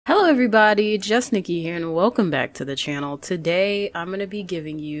everybody, just Nikki here and welcome back to the channel. Today I'm going to be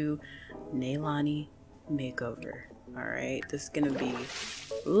giving you Nalani makeover. Alright, this is going to be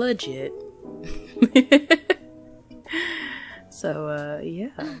legit. So yeah,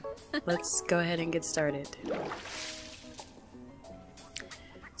 let's go ahead and get started.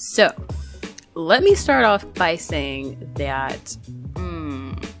 So, let me start off by saying that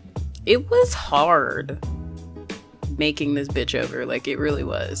it was hard making this bitch over. Like, it really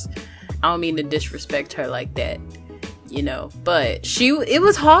was. I don't mean to disrespect her like that, you know, but it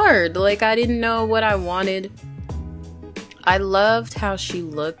was hard. Like, I didn't know what I wanted. I loved how she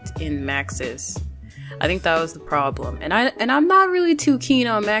looked in Max's. I think that was the problem. And I'm not really too keen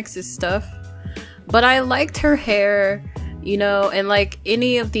on Max's stuff, but I liked her hair, you know, and like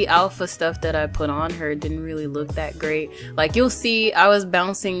any of the alpha stuff that I put on her didn't really look that great. Like, you'll see I was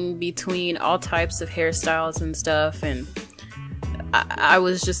bouncing between all types of hairstyles and stuff, and I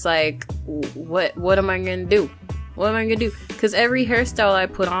was just like, what am I gonna do? What am I gonna do? Because every hairstyle I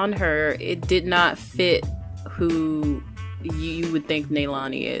put on her, it did not fit who you would think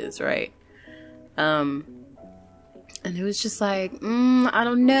Nalani is, right? And it was just like, I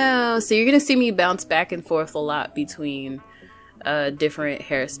don't know. So you're gonna see me bounce back and forth a lot between different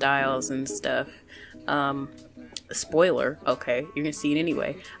hairstyles and stuff. Spoiler, okay, you're gonna see it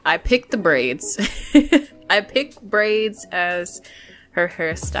anyway. I picked the braids. I picked braids as her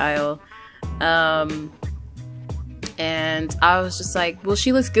hairstyle. And I was just like, well,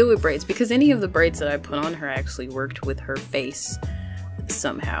 she looks good with braids, because any of the braids that I put on her actually worked with her face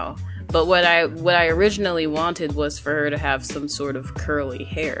somehow. But what I originally wanted was for her to have some sort of curly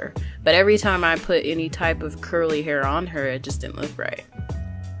hair. But every time I put any type of curly hair on her, it just didn't look right.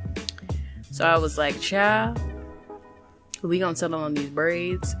 So I was like, child, we gonna settle on these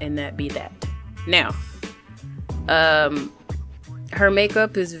braids and that be that. Now, her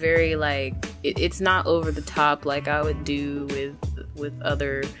makeup is very like, it's not over the top like I would do with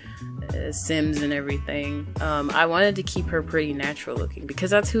other Sims and everything. I wanted to keep her pretty natural looking,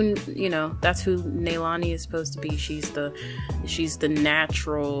 because that's who, you know, that's who Nalani is supposed to be. She's the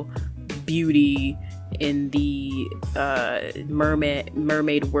natural beauty in the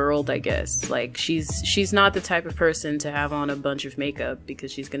mermaid world, I guess. Like, she's not the type of person to have on a bunch of makeup,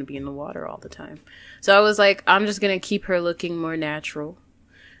 because she's gonna be in the water all the time. So I was like, I'm just gonna keep her looking more natural.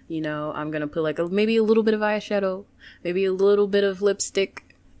 You know, I'm gonna put like maybe a little bit of eyeshadow, maybe a little bit of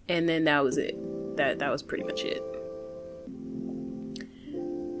lipstick, and then that was it. That was pretty much it.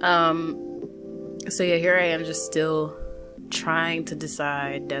 So yeah, here I am, just still trying to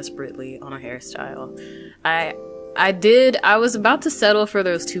decide desperately on a hairstyle. I was about to settle for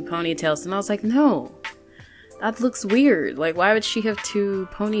those two ponytails, and I was like, no, that looks weird. Like, why would she have two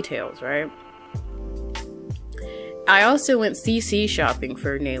ponytails, right? I also went CC shopping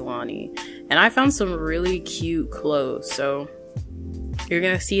for Nalani, and I found some really cute clothes, so you're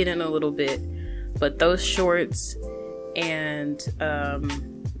gonna see it in a little bit. But those shorts and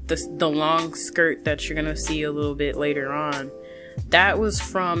the long skirt that you're gonna see a little bit later on, that was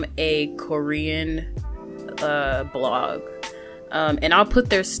from a Korean blog. And I'll put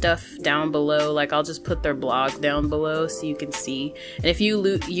their stuff down below. Like, I'll just put their blog down below so you can see. And if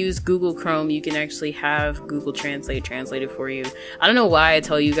you use Google Chrome, you can actually have Google Translate translate it for you. I don't know why I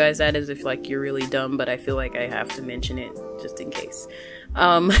tell you guys that, as if like you're really dumb, but I feel like I have to mention it just in case.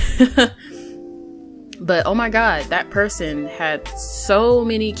 But oh my god, that person had so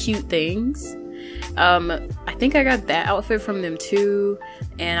many cute things. I think I got that outfit from them too,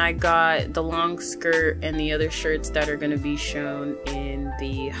 and I got the long skirt and the other shirts that are going to be shown in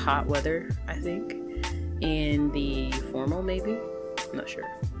the hot weather, I think, in the formal, maybe, I'm not sure.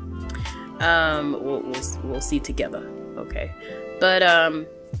 We'll see together, okay? But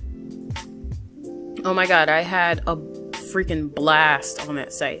oh my god, I had a freaking blast on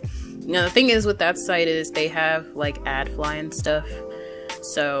that site. Now the thing is with that site is they have like ad fly and stuff,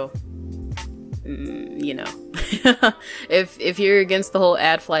 so you know, if you're against the whole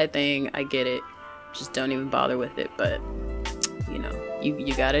ad fly thing, I get it. Just don't even bother with it. But you know,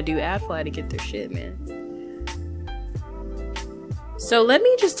 you gotta do ad fly to get their shit, man. So let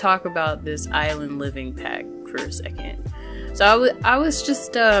me just talk about this island living pack for a second. So I was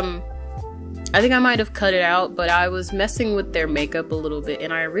just I think I might have cut it out, but I was messing with their makeup a little bit,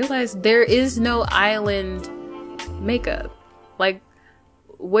 and I realized there is no island makeup. Like,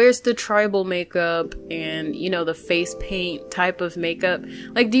 where's the tribal makeup and, you know, the face paint type of makeup?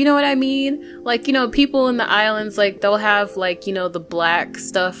 Like, do you know what I mean? Like, you know, people in the islands, like, they'll have, like, you know, the black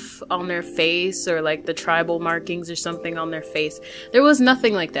stuff on their face, or like the tribal markings or something on their face. There was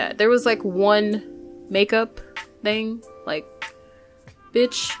nothing like that. There was like one makeup thing. Like,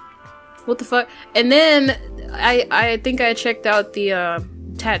 bitch, What the fuck? And then I think I checked out the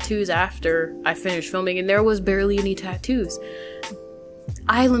tattoos after I finished filming, and there was barely any tattoos.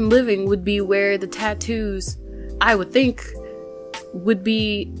 Island living would be where the tattoos, I would think, would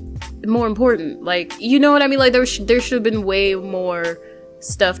be more important. Like, you know what I mean? Like, there should have been way more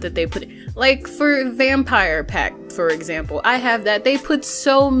stuff that they put in. Like, for Vampire Pack, for example, I have that. They put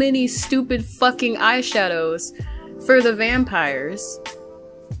so many stupid fucking eyeshadows for the vampires,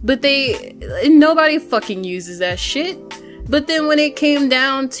 but nobody fucking uses that shit. But then when it came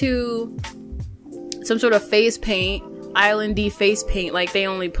down to some sort of face paint, islandy face paint, like, they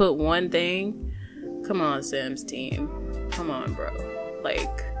only put one thing. Come on, Sims team. Come on, bro.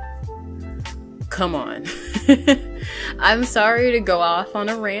 Like, come on. I'm sorry to go off on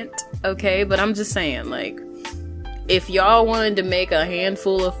a rant, okay? But I'm just saying, like, if y'all wanted to make a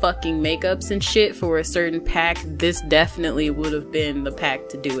handful of fucking makeups and shit for a certain pack, this definitely would have been the pack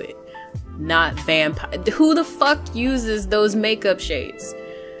to do it. Not vampire. Who the fuck uses those makeup shades?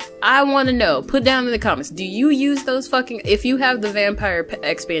 I want to know. Put down in the comments. Do you use those fucking... If you have the vampire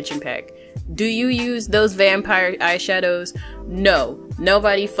expansion pack, do you use those vampire eyeshadows? No.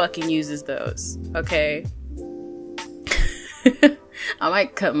 Nobody fucking uses those. Okay? I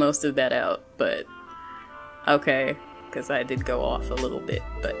might cut most of that out, but... Okay. Because I did go off a little bit,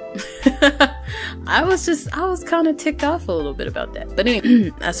 but... I was kind of ticked off a little bit about that. But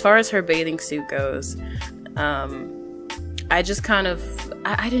anyway, as far as her bathing suit goes, I just kind of...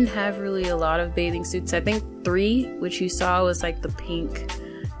 I didn't have really a lot of bathing suits. I think 3, which you saw, was like the pink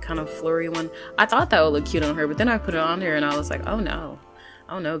kind of flurry one. I thought that would look cute on her, but then I put it on her and I was like, oh no,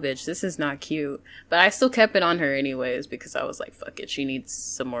 bitch, this is not cute. But I still kept it on her anyways because I was like, fuck it, she needs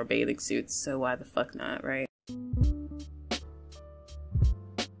some more bathing suits, so why the fuck not, right?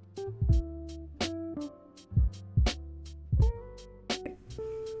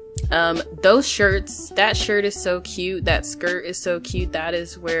 Those shirts, that shirt is so cute, that skirt is so cute.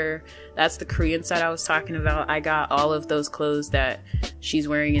 That's the Korean side I was talking about. I got all of those clothes that she's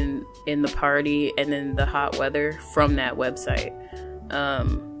wearing in the party and in the hot weather from that website.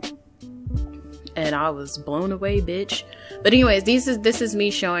 And I was blown away, bitch. But anyways, this is me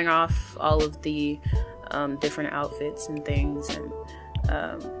showing off all of the different outfits and things, and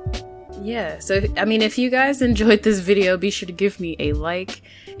yeah, so I mean, if you guys enjoyed this video, be sure to give me a like.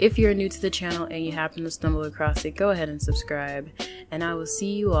 If you're new to the channel and you happen to stumble across it, go ahead and subscribe, and I will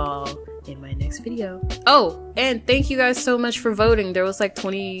see you all in my next video. Oh, and thank you guys so much for voting. There was like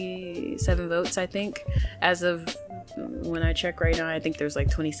 27 votes, I think, as of when I check right now. I think there's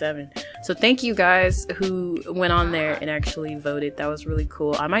like 27. So thank you guys who went on there and actually voted. That was really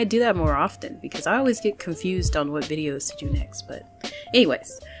cool. I might do that more often because I always get confused on what videos to do next. But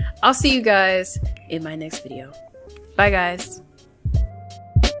anyways, I'll see you guys in my next video. Bye guys.